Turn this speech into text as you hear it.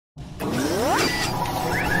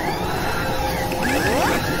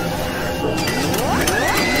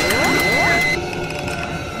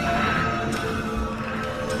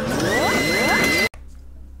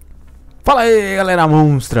Fala aí, galera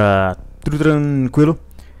monstra, tudo tranquilo?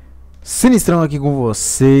 Sinistrão aqui com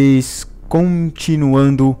vocês,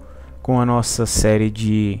 continuando com a nossa série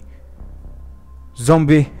de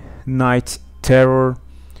Zombie Night Terror.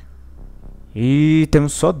 E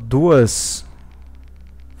temos só duas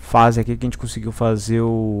fases aqui que a gente conseguiu fazer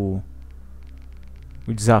o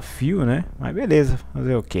desafio, né? Mas beleza,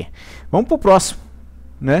 fazer o quê? Vamos pro próximo,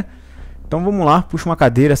 né? Então vamos lá, puxa uma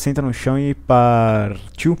cadeira, senta no chão e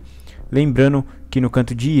partiu. Lembrando que no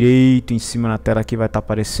canto direito, em cima na tela aqui vai estar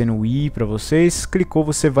aparecendo o i para vocês. Clicou,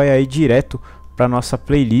 você vai aí direto para nossa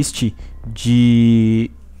playlist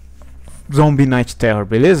de Zombie Night Terror,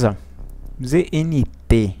 beleza?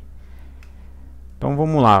 ZNT. Então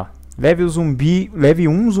vamos lá. Leve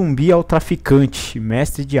um zumbi ao traficante,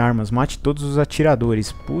 mestre de armas, mate todos os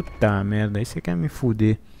atiradores. Puta merda, aí você quer me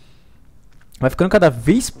fuder. Vai ficando cada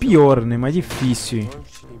vez pior, né? Mais difícil.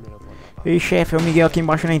 Ei, chefe, é o Miguel aqui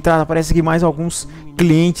embaixo na entrada. Parece que mais alguns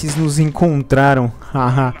clientes nos encontraram.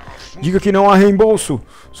 Haha. Diga que não há reembolso.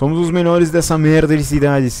 Somos os menores dessa merda de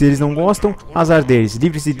cidade. Se eles não gostam, azar deles.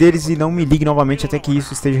 Livre-se deles e não me ligue novamente até que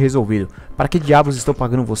isso esteja resolvido. Para que diabos estou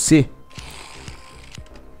pagando você?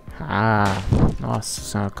 Ah, nossa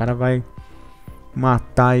senhora, o cara vai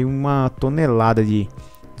matar aí uma tonelada de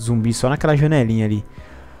zumbi só naquela janelinha ali.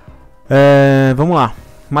 Vamos lá.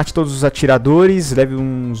 Mate todos os atiradores, leve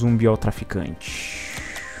um zumbi ao traficante.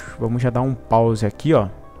 Vamos já dar um pause aqui, ó.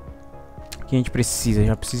 O que a gente precisa?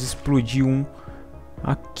 Já precisa explodir um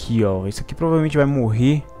aqui, ó. Esse aqui provavelmente vai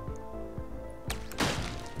morrer.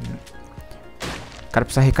 O cara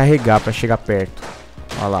precisa recarregar pra chegar perto.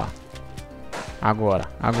 Olha lá. Agora.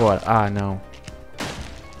 Ah, não.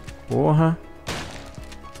 Porra.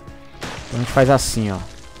 Então a gente faz assim, ó.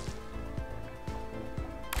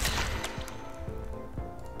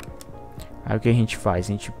 Aí o que a gente faz? A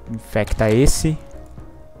gente infecta esse.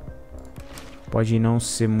 Pode não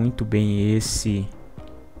ser muito bem esse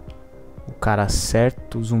o cara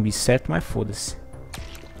certo, o zumbi certo, mas foda-se.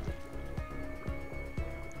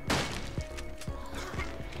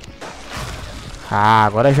 Ah,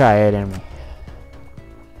 agora já era, irmão.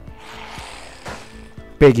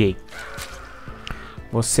 Peguei.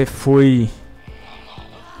 Você foi...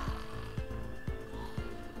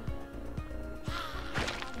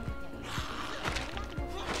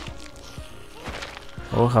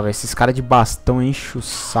 Porra, velho, esses caras de bastão enchem o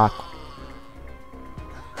saco.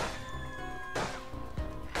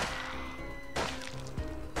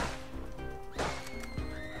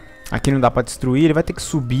 Aqui não dá pra destruir, ele vai ter que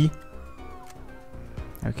subir.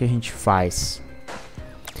 Aí o que a gente faz?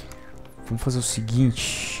 Vamos fazer o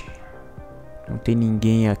seguinte. Não tem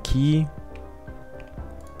ninguém aqui.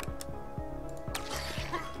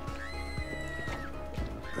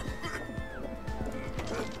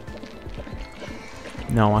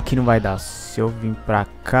 Não, aqui não vai dar. Se eu vim pra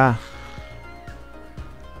cá...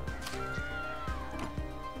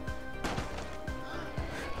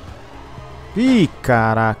 Ih,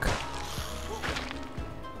 caraca.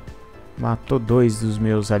 Matou dois dos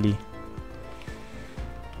meus ali.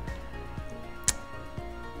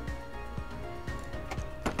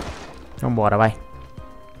 Vambora, vai.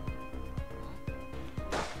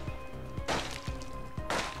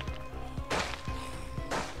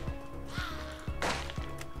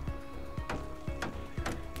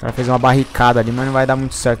 O cara fez uma barricada ali, mas não vai dar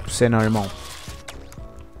muito certo pra você não, irmão.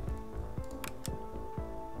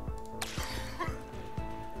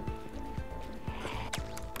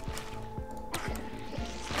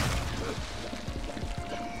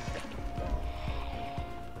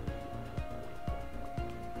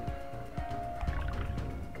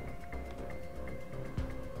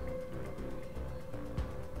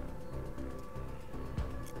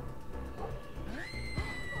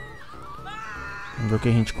 Vamos ver o que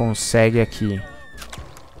a gente consegue aqui.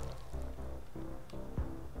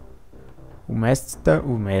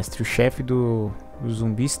 O chefe dos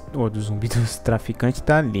zumbis, dos traficantes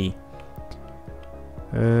tá ali.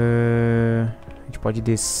 A gente pode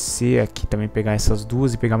descer aqui também, pegar essas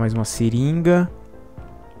duas e pegar mais uma seringa.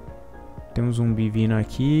 Tem um zumbi vindo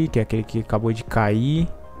aqui, que é aquele que acabou de cair.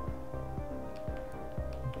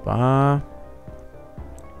 Opa.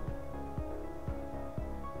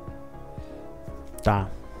 Tá.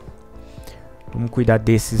 Vamos cuidar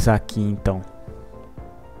desses aqui então.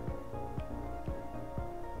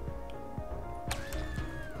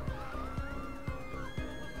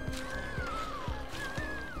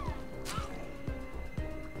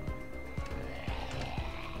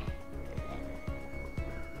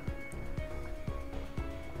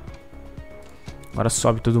 Agora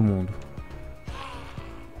sobe todo mundo.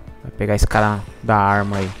 Vai pegar esse cara da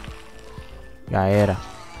arma aí. Já era.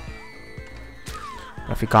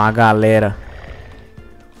 ficar uma galera.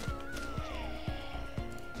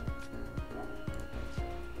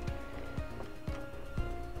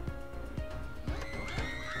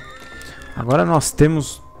 Agora nós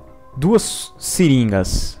temos 2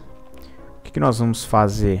 seringas. O que nós vamos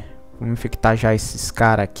fazer? Vamos infectar já esses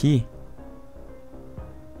caras aqui?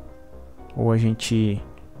 Ou a gente...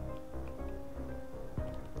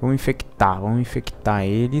 Vamos infectar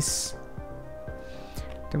eles.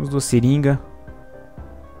 Temos 2 seringas.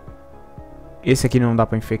 Esse aqui não dá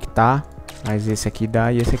pra infectar, mas esse aqui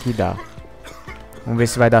dá e esse aqui dá. Vamos ver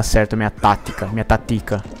se vai dar certo a minha tática, minha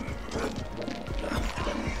tatica.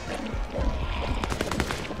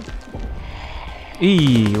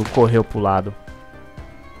 Ih, correu pro lado.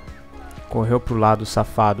 Correu pro lado,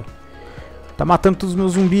 safado. Tá matando todos os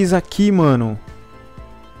meus zumbis aqui, mano.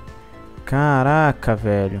 Caraca,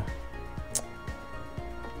 velho.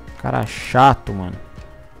 Cara chato, mano.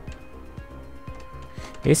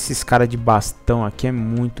 Esses caras de bastão aqui é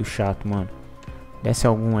muito chato, mano. Desce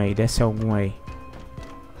algum aí, desce algum aí.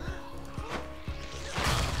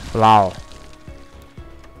 Blau.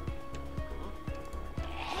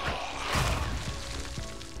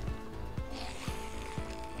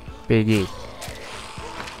 Peguei.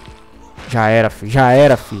 Já era, filho. Já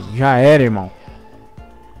era, filho. Já era, irmão.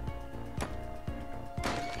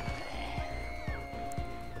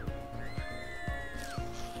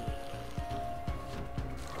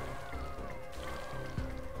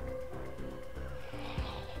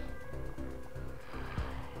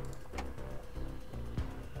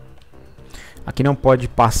 Aqui não pode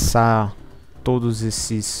passar todos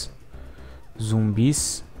esses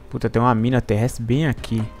zumbis. Puta, tem uma mina terrestre bem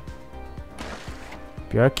aqui.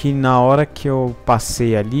 Pior que na hora que eu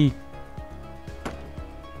passei ali...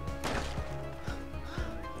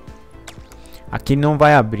 Aqui não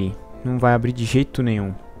vai abrir. Não vai abrir de jeito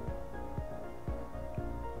nenhum.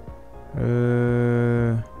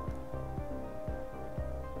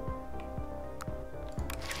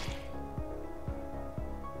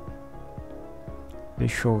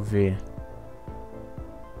 Deixa eu ver.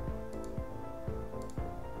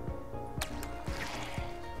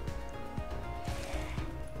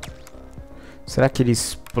 Será que ele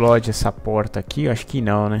explode essa porta aqui? Eu acho que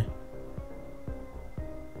não, né?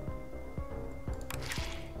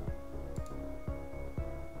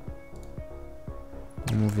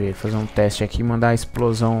 Vamos ver, fazer um teste aqui e mandar a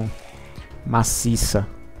explosão maciça.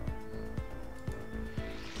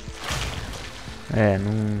 É,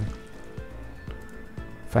 não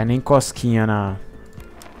faz nem cosquinha na...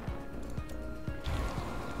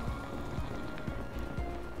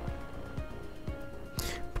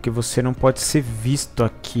 Porque você não pode ser visto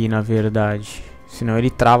aqui, na verdade. Senão ele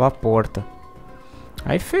trava a porta.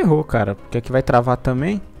 Aí ferrou, cara. Porque aqui vai travar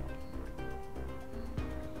também.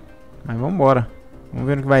 Mas vambora. Vamos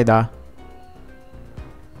ver no que vai dar.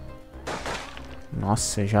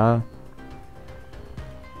 Nossa, já...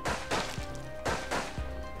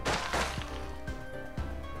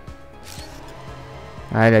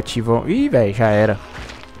 Ah, ele ativou. Ih, velho, já era.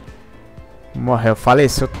 Morreu,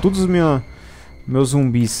 faleceu todos os meus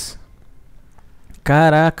zumbis.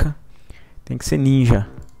 Caraca. Tem que ser ninja.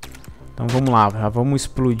 Então vamos lá, já vamos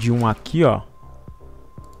explodir um aqui, ó.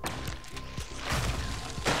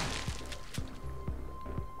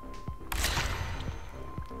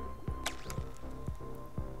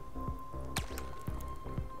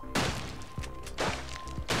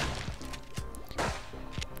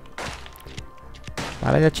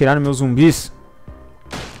 Para de atirar nos meus zumbis,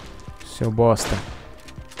 seu bosta.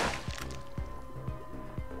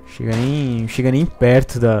 Chega nem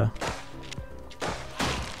perto da...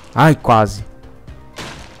 Ai, quase.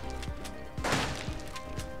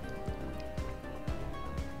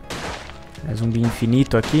 É zumbi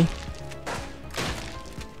infinito aqui.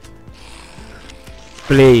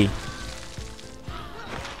 Play.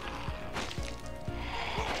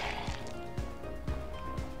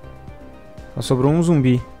 Só sobrou um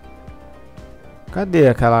zumbi. Cadê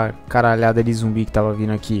aquela caralhada de zumbi que tava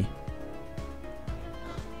vindo aqui?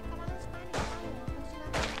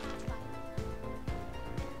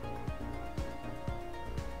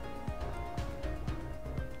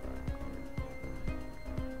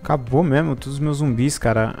 Acabou mesmo, todos os meus zumbis,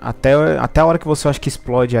 cara. Até a hora que você acha que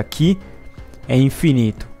explode aqui, é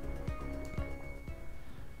infinito.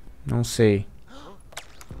 Não sei.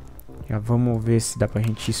 Já vamos ver se dá pra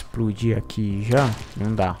gente explodir aqui já.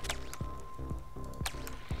 Não dá.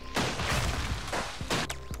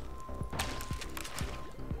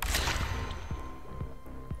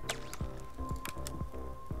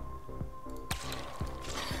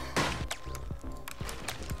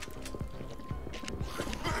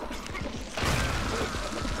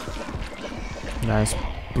 Já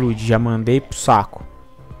explodi, já mandei pro saco.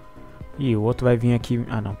 E o outro vai vir aqui.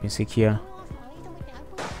 Ah não, pensei que ia.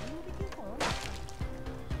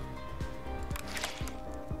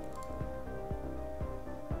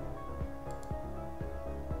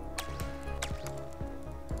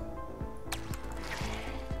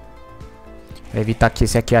 Pra evitar que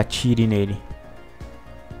esse aqui atire nele.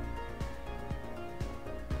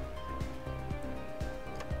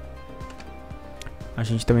 A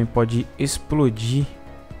gente também pode explodir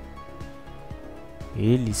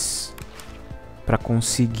eles pra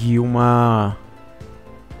conseguir uma...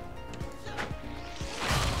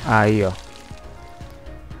 Aí, ó.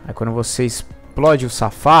 Aí quando você explode o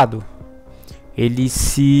safado, ele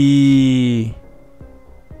se...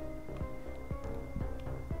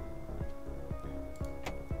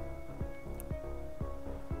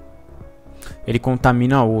 Ele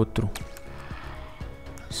contamina outro.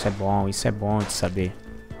 Isso é bom de saber.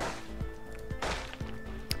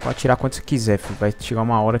 Pode tirar quanto você quiser, filho. Vai chegar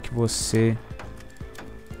uma hora que você...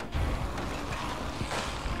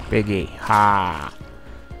 Peguei. Ha!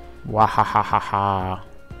 Uahahaha.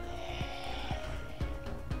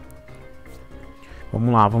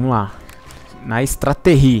 Vamos lá, vamos lá. Na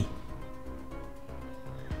estratégia.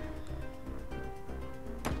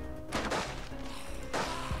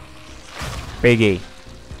 Peguei.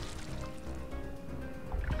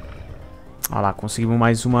 Olha lá, conseguimos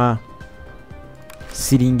mais uma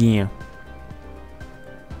seringuinha.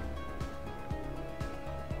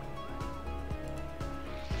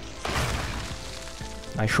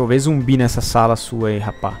 Vai chover zumbi nessa sala sua aí,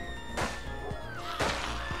 rapá.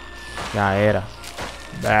 Já era.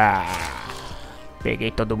 Ah,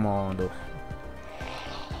 peguei todo mundo.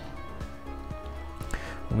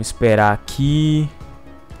 Vamos esperar aqui.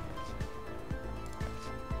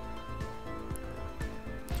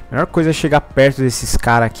 A melhor coisa é chegar perto desses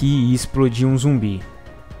caras aqui e explodir um zumbi.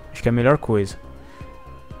 Acho que é a melhor coisa.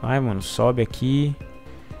 Vai, mano, sobe aqui.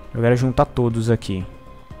 Eu quero juntar todos aqui.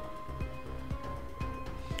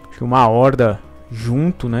 Acho que uma horda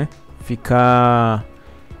junto, né? Fica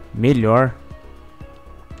melhor.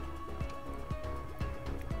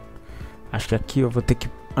 Acho que aqui eu vou ter que...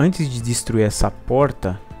 Antes de destruir essa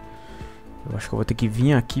porta, eu acho que eu vou ter que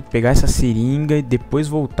vir aqui, pegar essa seringa e depois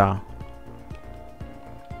voltar.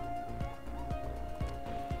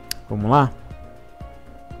 Vamos lá?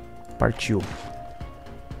 Partiu.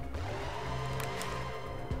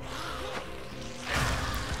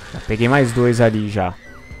 Já peguei mais dois ali já.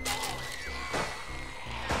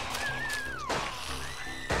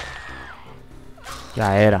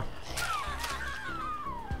 Já era.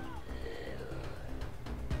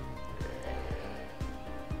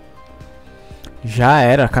 Já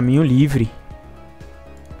era, caminho livre.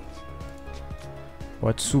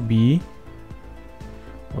 Pode subir.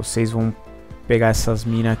 Vocês vão pegar essas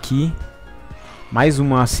minas aqui. Mais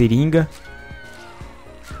uma seringa.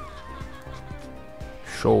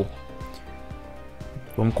 Show.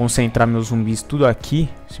 Vamos concentrar meus zumbis tudo aqui.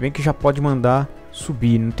 Se bem que já pode mandar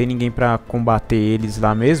subir. Não tem ninguém pra combater eles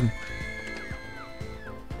lá mesmo.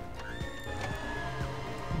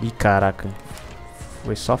 Ih, caraca.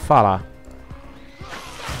 Foi só falar.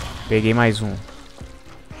 Peguei mais um.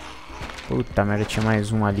 Puta merda, tinha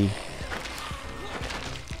mais um ali.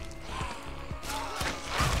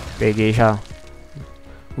 Peguei já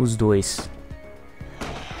os dois.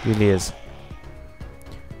 Beleza.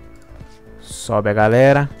 Sobe a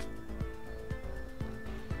galera.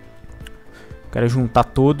 Quero juntar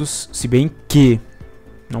todos. Se bem que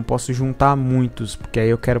não posso juntar muitos, porque aí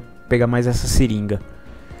eu quero pegar mais essa seringa.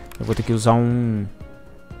 Eu vou ter que usar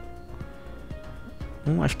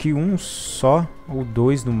acho que um só ou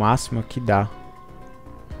dois no máximo aqui dá.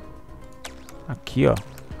 Aqui, ó.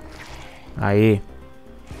 Aê.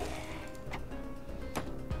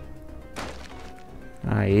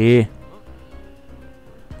 Aê.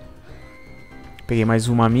 Peguei mais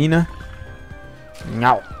uma mina.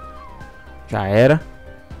 Não. Já era.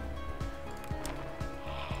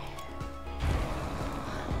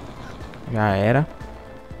 Já era.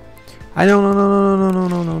 Ai, não, não, não, não, não,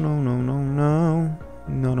 não, não, não, não, não, não.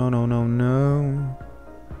 Não, não, não, não, não.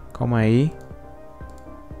 Calma aí.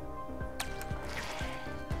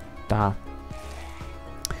 Tá.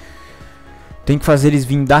 Tem que fazer eles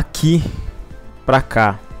virem daqui pra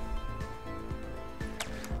cá.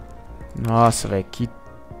 Nossa, velho, que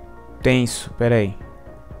tenso. Pera aí.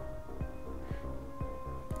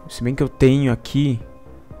 Se bem que eu tenho aqui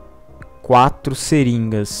 4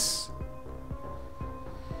 seringas.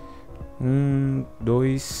 1,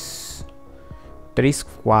 2, 3,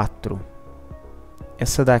 4.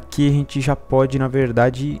 Essa daqui a gente já pode, na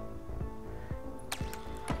verdade,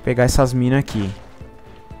 pegar essas minas aqui.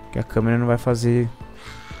 Que a câmera não vai fazer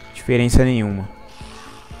diferença nenhuma.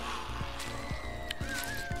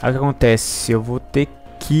 Aí o que acontece? Eu vou ter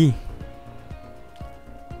que...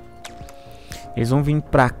 Eles vão vir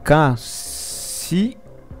pra cá se...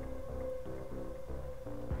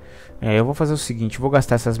 eu vou fazer o seguinte. Eu vou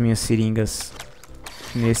gastar essas minhas seringas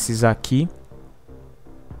nesses aqui.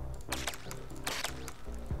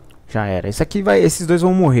 Já era. Esse aqui vai... Esses dois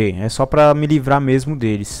vão morrer. É só pra me livrar mesmo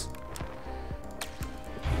deles.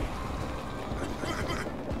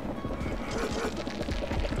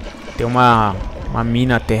 Tem uma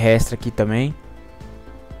mina terrestre aqui também.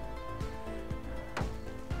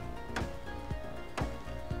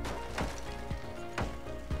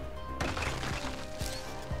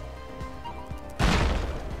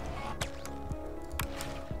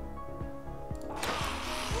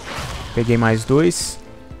 Peguei mais dois.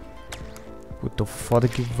 Puta, foda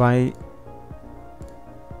que vai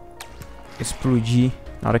explodir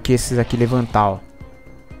na hora que esses aqui levantar, ó.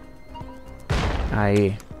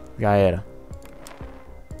 Aê, já era.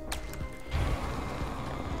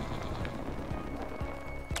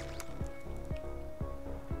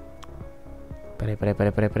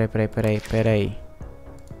 Peraí.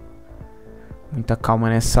 Muita calma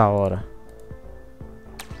nessa hora.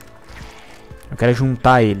 Eu quero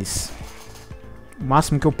juntar eles o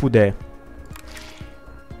máximo que eu puder.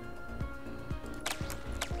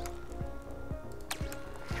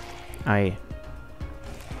 Aí.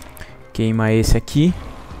 Queima esse aqui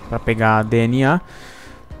pra pegar DNA.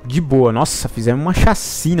 De boa. Nossa, fizemos uma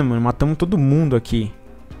chacina, mano. Matamos todo mundo aqui.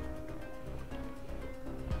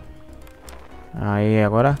 Aí,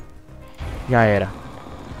 agora já era.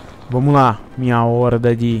 Vamos lá. Minha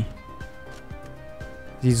horda de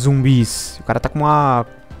zumbis. O cara tá com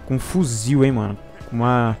um fuzil, hein, mano. Com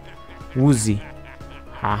uma Uzi.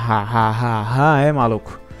 É,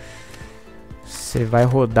 maluco. Você vai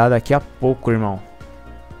rodar daqui a pouco, irmão.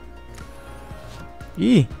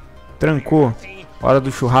 Ih, trancou. Hora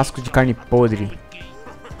do churrasco de carne podre.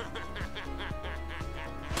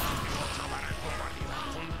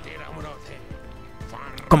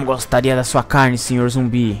 Como gostaria da sua carne, senhor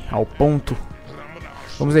zumbi. Ao ponto.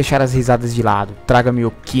 Vamos deixar as risadas de lado. Traga-me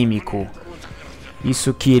o químico.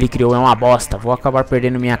 Isso que ele criou é uma bosta. Vou acabar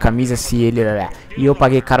perdendo minha camisa se ele... E eu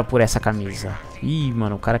paguei caro por essa camisa. Ih,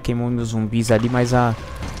 mano, o cara queimou meus zumbis ali, mas a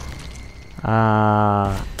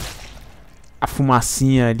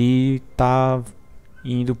fumacinha ali tá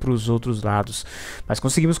indo pros outros lados. Mas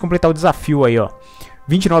conseguimos completar o desafio aí, ó.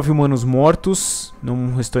 29 humanos mortos.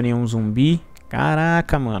 Não restou nenhum zumbi.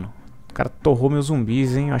 Caraca, mano. O cara torrou meus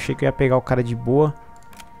zumbis, hein. Eu achei que eu ia pegar o cara de boa.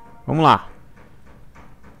 Vamos lá.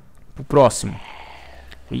 Pro próximo.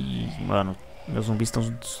 Ih, mano. Meus zumbis estão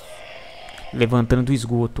levantando do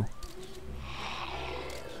esgoto.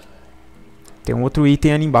 Tem um outro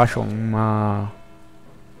item ali embaixo, ó.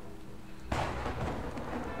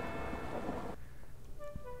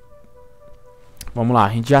 Vamos lá. A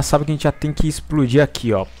gente já sabe que a gente já tem que explodir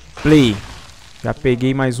aqui, ó. Play. Já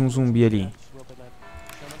peguei mais um zumbi ali.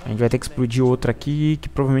 A gente vai ter que explodir outro aqui, que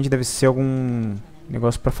provavelmente deve ser algum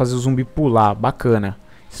negócio pra fazer o zumbi pular. Bacana.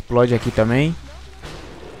 Explode aqui também.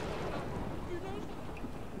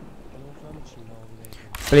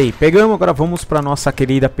 Play. Pegamos, agora vamos pra nossa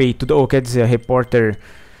querida peituda, ou quer dizer, a repórter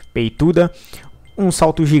peituda. Um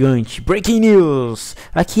salto gigante. Breaking News!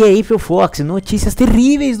 Aqui é April Fox. Notícias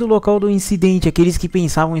terríveis do local do incidente. Aqueles que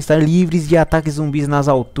pensavam estar livres de ataques zumbis nas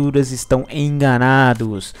alturas estão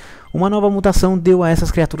enganados. Uma nova mutação deu a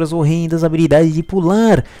essas criaturas horrendas a habilidade de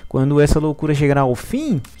pular. Quando essa loucura chegará ao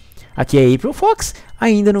fim... Aqui é April Fox,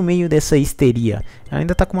 ainda no meio dessa histeria. Ela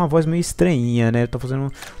ainda tá com uma voz meio estranhinha, né? Eu tô fazendo...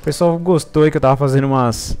 O pessoal gostou aí que eu tava fazendo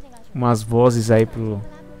umas vozes aí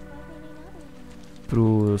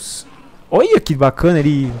pros... Olha que bacana,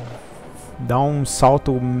 ele dá um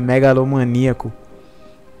salto megalomaníaco.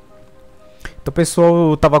 Então o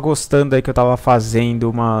pessoal tava gostando aí que eu tava fazendo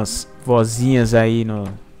umas vozinhas aí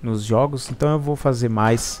nos jogos. Então eu vou fazer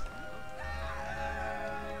mais.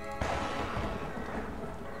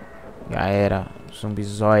 Já era.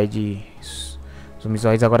 Zumbizoide.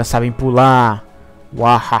 Zumbizoides agora sabem pular.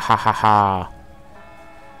 Uahahaha.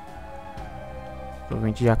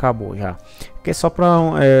 Provavelmente já acabou já. Aqui é só pra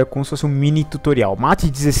como se fosse um mini tutorial.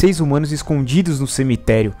 Mate 16 humanos escondidos no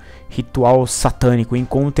cemitério. Ritual satânico.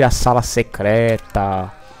 Encontre a sala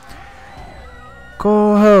secreta.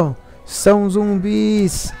 Corram! São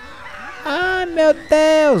zumbis! Ah, meu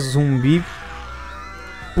Deus! Zumbi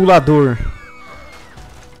pulador.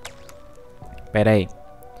 Pera aí.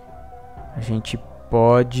 A gente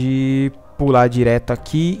pode pular direto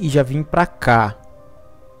aqui e já vir pra cá.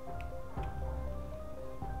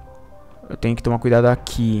 Eu tenho que tomar cuidado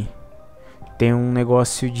aqui. Tem um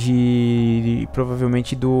negócio de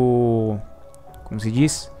provavelmente do... Como se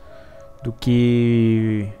diz? Do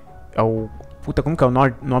que... É o... Puta, como que é o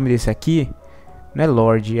nome desse aqui? Não é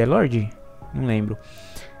Lorde, é Lorde? Não lembro.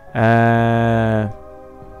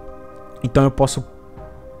 Então eu posso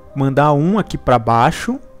mandar um aqui pra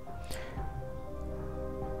baixo.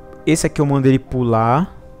 Esse aqui eu mando ele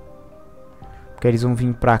pular. Porque eles vão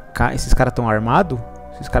vir pra cá. Esses caras estão armados?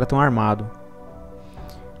 Esses caras estão armados.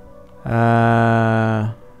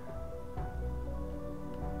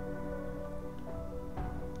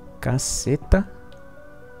 Caceta.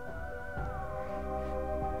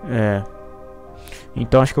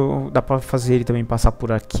 Então acho que dá pra fazer ele também passar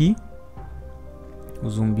por aqui.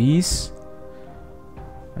 Os zumbis.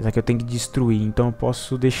 Mas aqui eu tenho que destruir. Então eu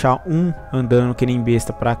posso deixar um andando que nem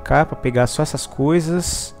besta pra cá. Pra pegar só essas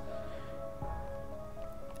coisas.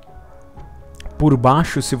 Por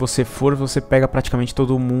baixo, se você for, você pega praticamente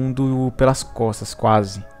todo mundo pelas costas,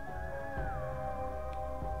 quase.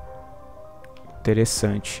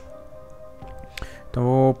 Interessante.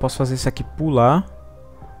 Então eu posso fazer isso aqui pular.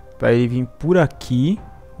 Pra ele vir por aqui.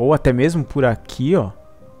 Ou até mesmo por aqui, ó.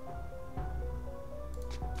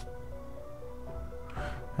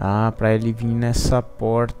 Ah, pra ele vir nessa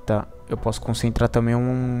porta. Eu posso concentrar também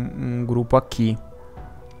um grupo aqui.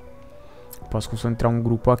 Posso concentrar um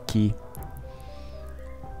grupo aqui.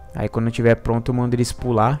 Aí quando eu estiver pronto eu mando eles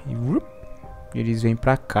pular. E eles vêm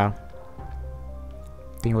pra cá.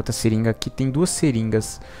 Tem outra seringa aqui. Tem duas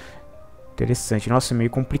seringas. Interessante. Nossa, meio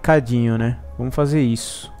complicadinho, né? Vamos fazer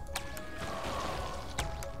isso.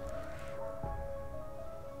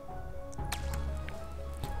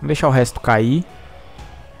 Vamos deixar o resto cair.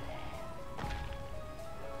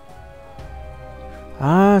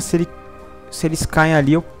 Ah, se eles caem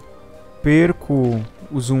ali, eu perco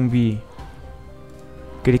o zumbi.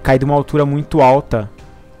 Porque ele cai de uma altura muito alta.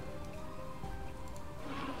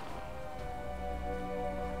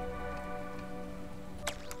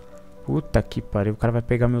 Puta que pariu. O cara vai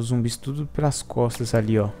pegar meus zumbis tudo pelas costas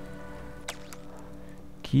ali, ó.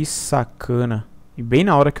 Que sacana. E bem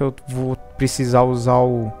na hora que eu vou precisar usar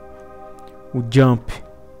o jump.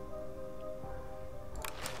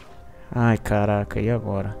 Ai, caraca, e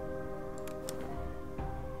agora?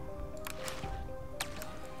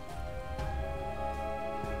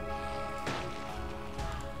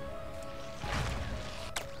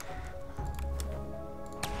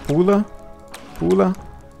 Pula, pula,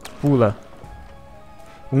 pula.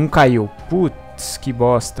 Um caiu. Putz, que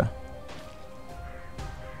bosta.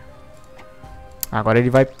 Agora ele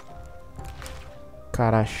vai...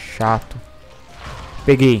 Cara chato.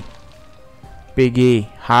 Peguei. Peguei.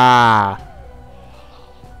 Ha!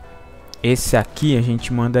 Esse aqui a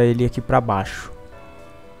gente manda ele aqui pra baixo.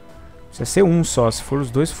 Precisa ser um só. Se for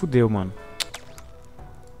os dois, fudeu, mano.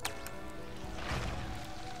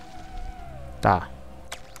 Tá.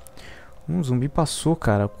 Um zumbi passou,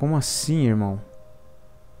 cara. Como assim, irmão?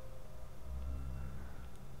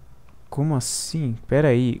 Como assim? Pera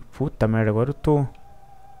aí. Puta merda, agora eu tô...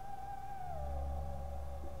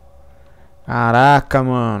 Caraca,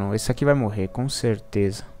 mano. Esse aqui vai morrer, com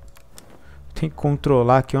certeza. Tem que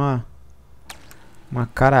controlar aqui uma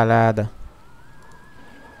caralhada.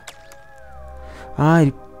 Ah,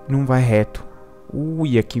 ele não vai reto.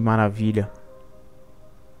 Uia, que maravilha.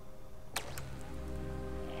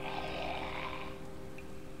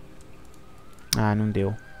 Ah, não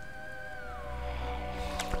deu.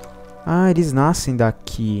 Ah, eles nascem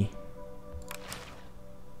daqui.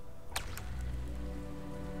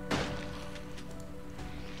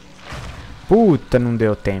 Puta, não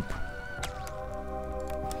deu tempo.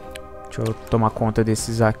 Deixa eu tomar conta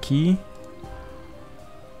desses aqui.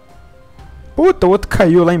 Puta, o outro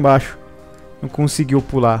caiu lá embaixo. Não conseguiu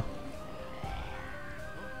pular.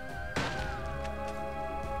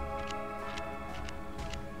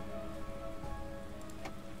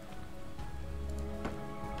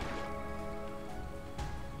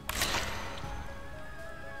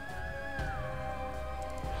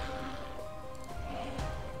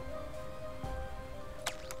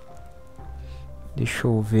 Deixa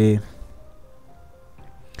eu ver.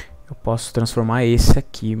 Eu posso transformar esse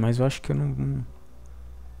aqui, mas eu acho que eu não...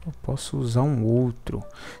 Eu posso usar um outro.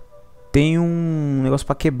 Tem um negócio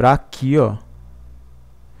pra quebrar aqui, ó.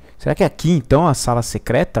 Será que é aqui, então, a sala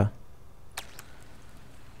secreta?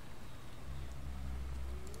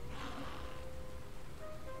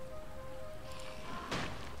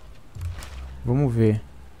 Vamos ver.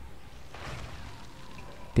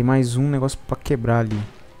 Tem mais um negócio pra quebrar ali.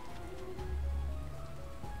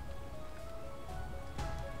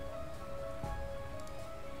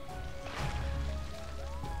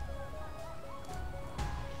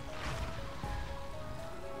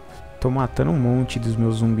 tô matando um monte dos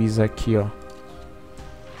meus zumbis aqui, ó.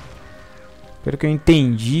 Pelo que eu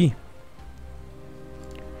entendi,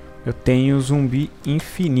 eu tenho zumbi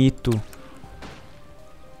infinito.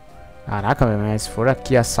 Caraca, velho, mas se for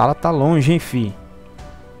aqui, a sala tá longe, hein, fi.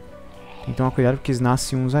 Tem que tomar cuidado porque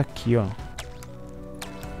nascem uns aqui, ó.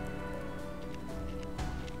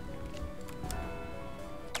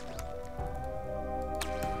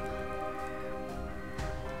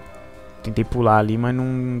 Tentei pular ali, mas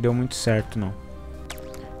não deu muito certo, não.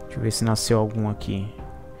 Deixa eu ver se nasceu algum aqui.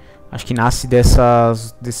 Acho que nasce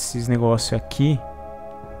desses negócios aqui.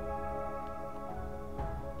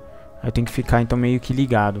 Aí eu tenho que ficar, então, meio que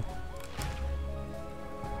ligado.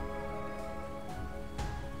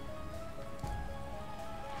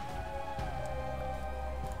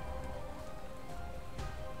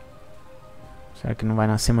 Será que não vai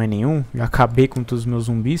nascer mais nenhum? Já acabei com todos os meus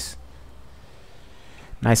zumbis.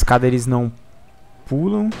 Na escada eles não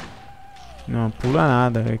pulam. Não pula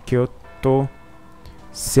nada. É que eu tô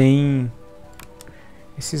sem...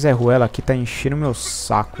 Esse Zé Ruela aqui tá enchendo meu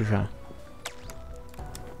saco já.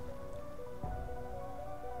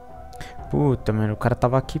 Puta, mano. O cara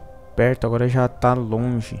tava aqui perto. Agora já tá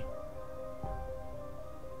longe.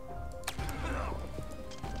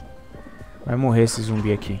 Vai morrer esse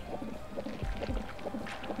zumbi aqui.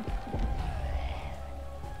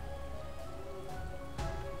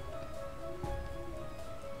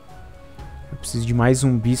 Preciso de mais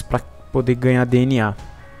zumbis pra poder ganhar DNA.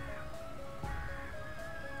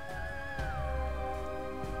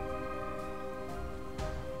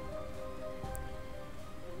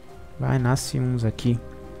 Vai, nasce uns aqui.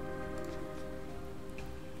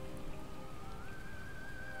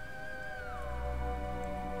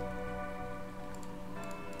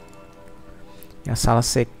 E a sala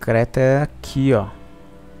secreta é aqui, ó.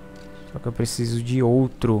 Só que eu preciso de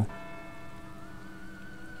outro.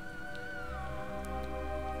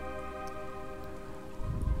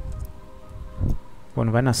 Pô,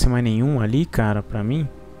 não vai nascer mais nenhum ali, cara, pra mim?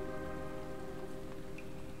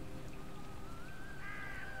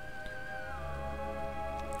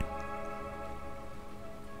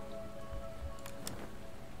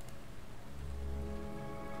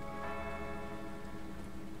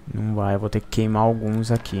 Não vai, eu vou ter que queimar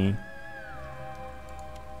alguns aqui, hein?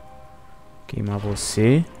 Queimar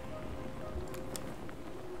você.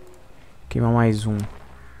 Queimar mais um.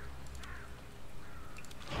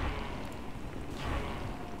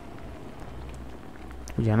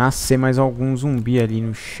 Podia nascer mais algum zumbi ali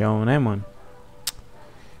no chão, né, mano?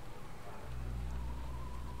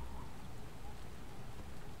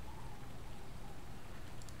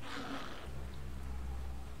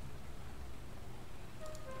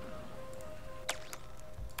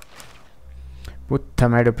 Puta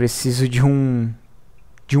merda, eu preciso de um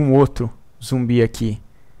outro zumbi aqui.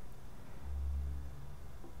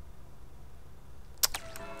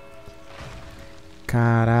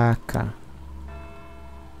 Caraca.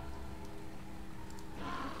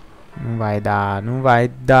 Não vai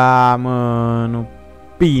dar, mano.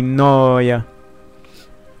 Pinóia.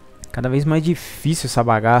 Cada vez mais difícil essa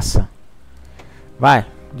bagaça. Vai,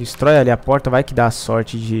 destrói ali a porta, vai que dá a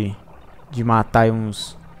sorte de matar aí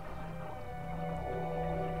uns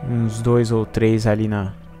 2 ou 3 ali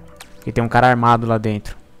na... Porque tem um cara armado lá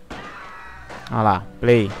dentro. Olha lá,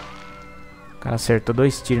 play. O cara acertou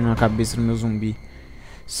 2 tiros na cabeça do meu zumbi.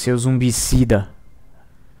 Seu zumbicida.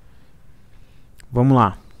 Vamos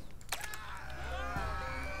lá.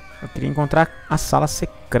 Eu queria encontrar a sala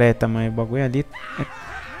secreta, mas o bagulho ali é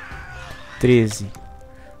 13.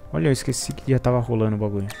 Olha, eu esqueci que já tava rolando o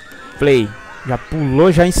bagulho. Play. Já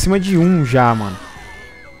pulou já em cima de um já, mano.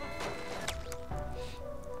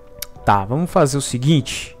 Tá, vamos fazer o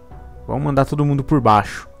seguinte. Vamos mandar todo mundo por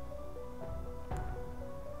baixo.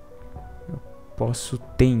 Eu posso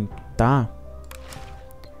tentar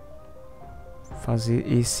fazer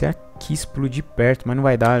esse aqui explodir perto, mas não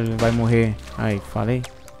vai dar, ele vai morrer. Aí, falei.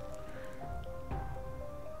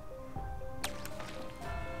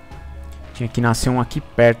 Tinha que nascer um aqui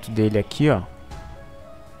perto dele, aqui, ó.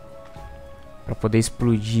 Pra poder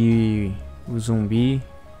explodir o zumbi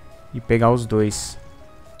e pegar os 2.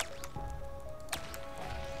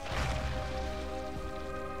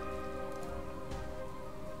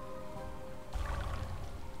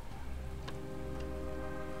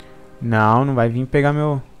 Não, não vai vir pegar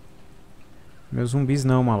meus zumbis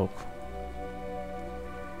não, maluco.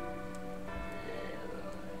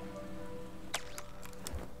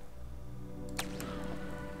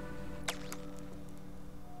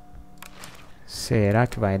 Será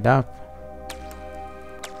que vai dar?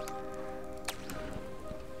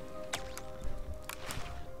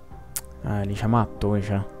 Ah, ele já matou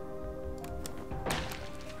já.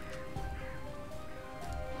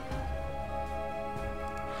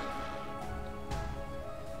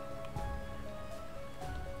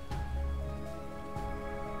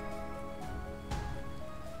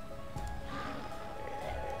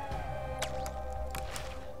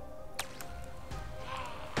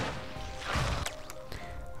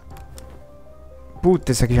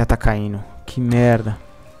 Puta, esse aqui já tá caindo. Que merda.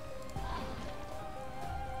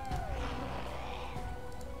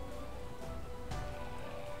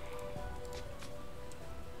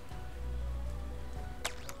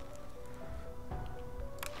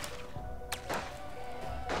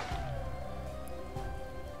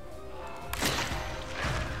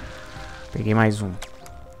 Peguei mais um.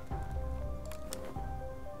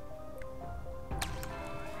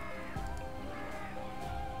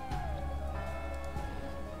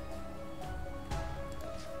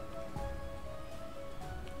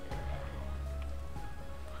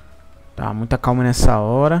 Tá, muita calma nessa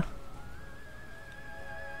hora.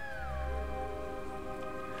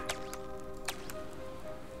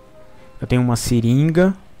 Eu tenho uma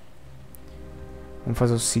seringa. Vamos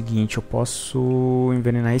fazer o seguinte, eu posso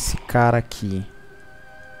envenenar esse cara aqui.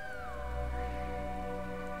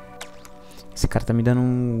 Esse cara tá me dando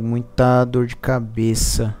muita dor de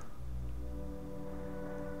cabeça.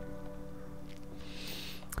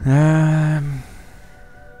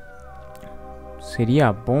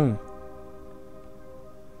 Seria bom.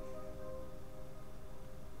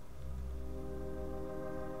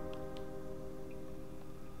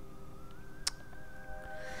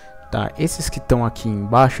 Tá, esses que estão aqui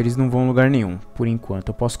embaixo, eles não vão em lugar nenhum, por enquanto.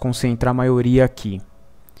 Eu posso concentrar a maioria aqui.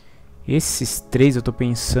 Esses três eu tô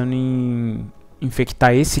pensando em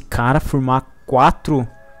infectar esse cara, formar 4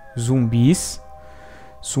 zumbis.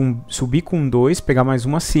 Subir com 2, pegar mais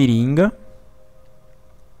uma seringa.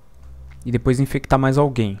 E depois infectar mais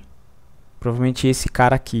alguém. Provavelmente esse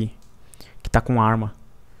cara aqui, que tá com arma.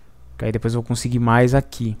 Que aí depois eu vou conseguir mais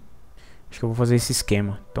aqui. Acho que eu vou fazer esse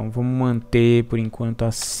esquema. Então vamos manter por enquanto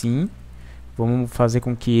assim. Vamos fazer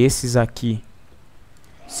com que esses aqui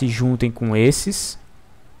se juntem com esses.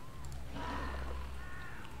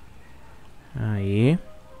 Aí.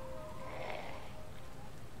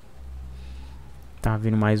 Tá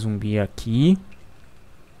vindo mais zumbi aqui.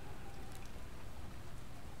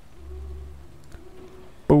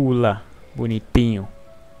 Pula. Bonitinho.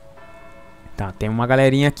 Tá, tem uma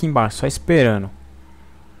galerinha aqui embaixo, só esperando.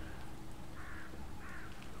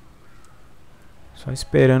 Só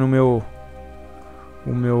esperando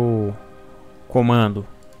o meu comando.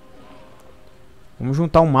 Vamos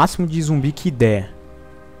juntar o máximo de zumbi que der.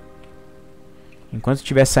 Enquanto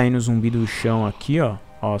estiver saindo zumbi do chão aqui, ó.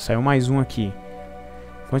 Ó, saiu mais um aqui.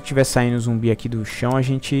 Enquanto estiver saindo zumbi aqui do chão, a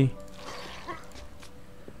gente...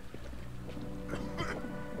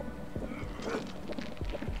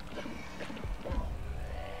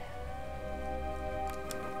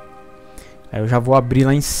 Aí eu já vou abrir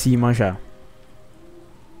lá em cima já.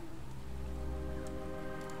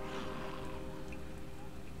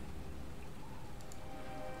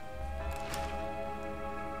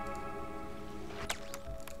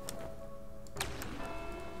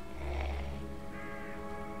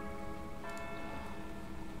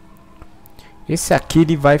 Esse aqui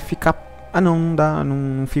ele vai ficar... Ah não, não dá,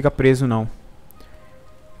 não fica preso não.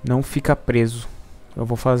 Não fica preso. Eu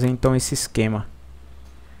vou fazer então esse esquema.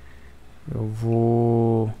 Eu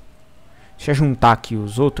vou... Deixa eu juntar aqui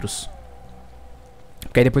os outros.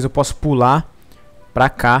 Porque aí depois eu posso pular pra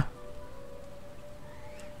cá.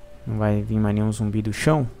 Não vai vir mais nenhum zumbi do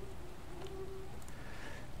chão.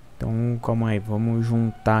 Então, calma aí. Vamos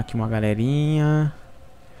juntar aqui uma galerinha.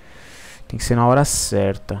 Tem que ser na hora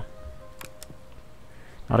certa.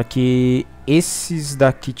 Na hora que esses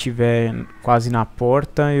daqui tiver quase na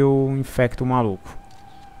porta, eu infecto o maluco.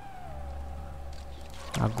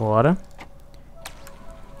 Agora.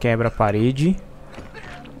 Quebra a parede.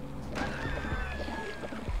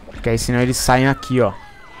 Porque aí senão eles saem aqui, ó.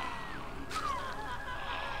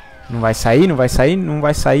 Não vai sair, não vai sair, não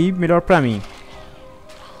vai sair. Melhor pra mim.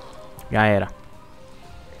 Já era.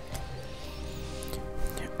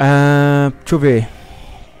 Deixa eu ver.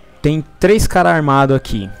 Tem 3 caras armados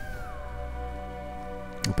aqui.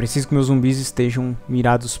 Eu preciso que meus zumbis estejam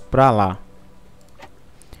mirados pra lá.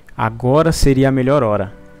 Agora seria a melhor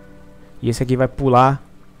hora. E esse aqui vai pular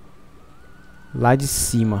lá de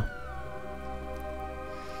cima.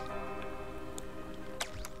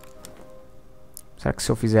 Será que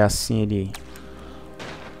se eu fizer assim ele...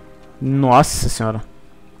 Nossa senhora.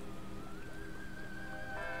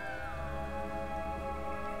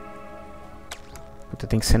 Puta,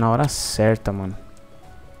 tem que ser na hora certa, mano.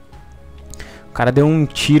 O cara deu um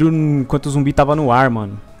tiro enquanto o zumbi tava no ar,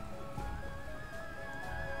 mano.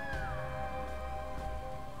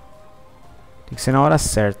 Tem que ser na hora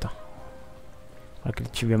certa. Na hora que ele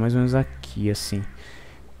estiver mais ou menos aqui, assim.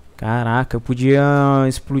 Caraca, eu podia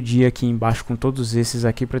explodir aqui embaixo com todos esses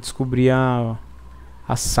aqui pra descobrir a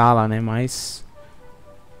sala, né? Mas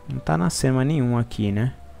não tá nascendo mais nenhum aqui,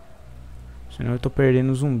 né? Senão eu tô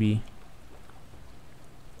perdendo o zumbi.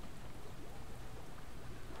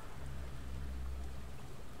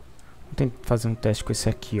 Vou tentar fazer um teste com esse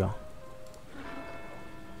aqui, ó.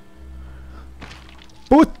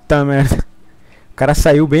 Puta merda. O cara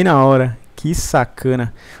saiu bem na hora. Que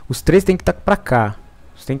sacana. Os três tem que estar pra cá.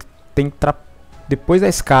 Tem que estar depois da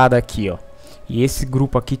escada aqui, ó. E esse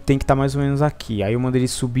grupo aqui tem que estar mais ou menos aqui. Aí eu mando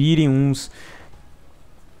eles subirem, uns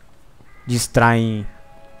distraem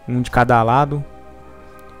um de cada lado.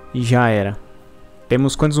 E já era.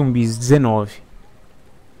 Temos quantos zumbis? 19.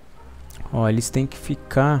 Ó, eles têm que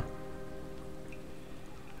ficar...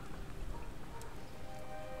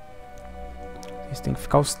 Eles têm que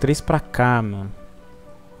ficar os três pra cá, mano.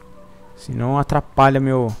 Senão atrapalha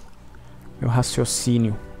meu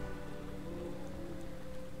raciocínio.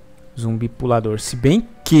 Zumbi pulador. Se bem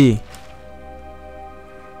que...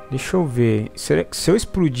 Deixa eu ver. Se eu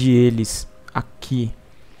explodir eles aqui...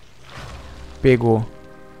 Pegou.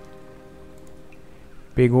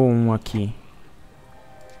 Pegou um aqui.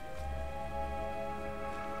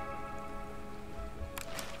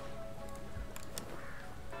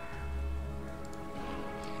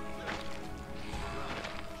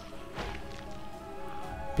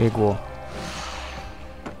 Pegou.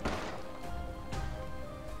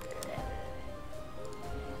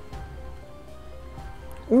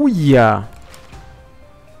 Uia!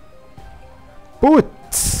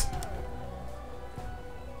 Putz!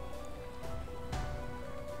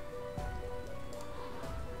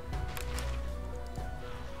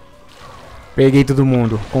 Peguei todo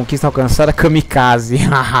mundo. Conquista alcançada, kamikaze.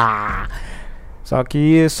 Só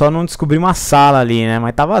que só não descobri uma sala ali, né?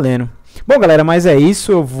 Mas tá valendo. Bom, galera, mas é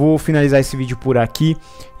isso. Eu vou finalizar esse vídeo por aqui.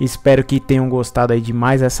 Espero que tenham gostado aí de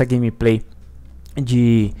mais essa gameplay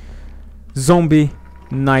de Zombie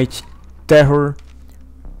Night Terror.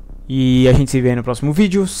 E a gente se vê no próximo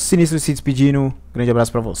vídeo. Sinistro se despedindo. Grande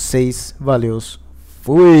abraço pra vocês. Valeus.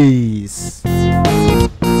 FUIz.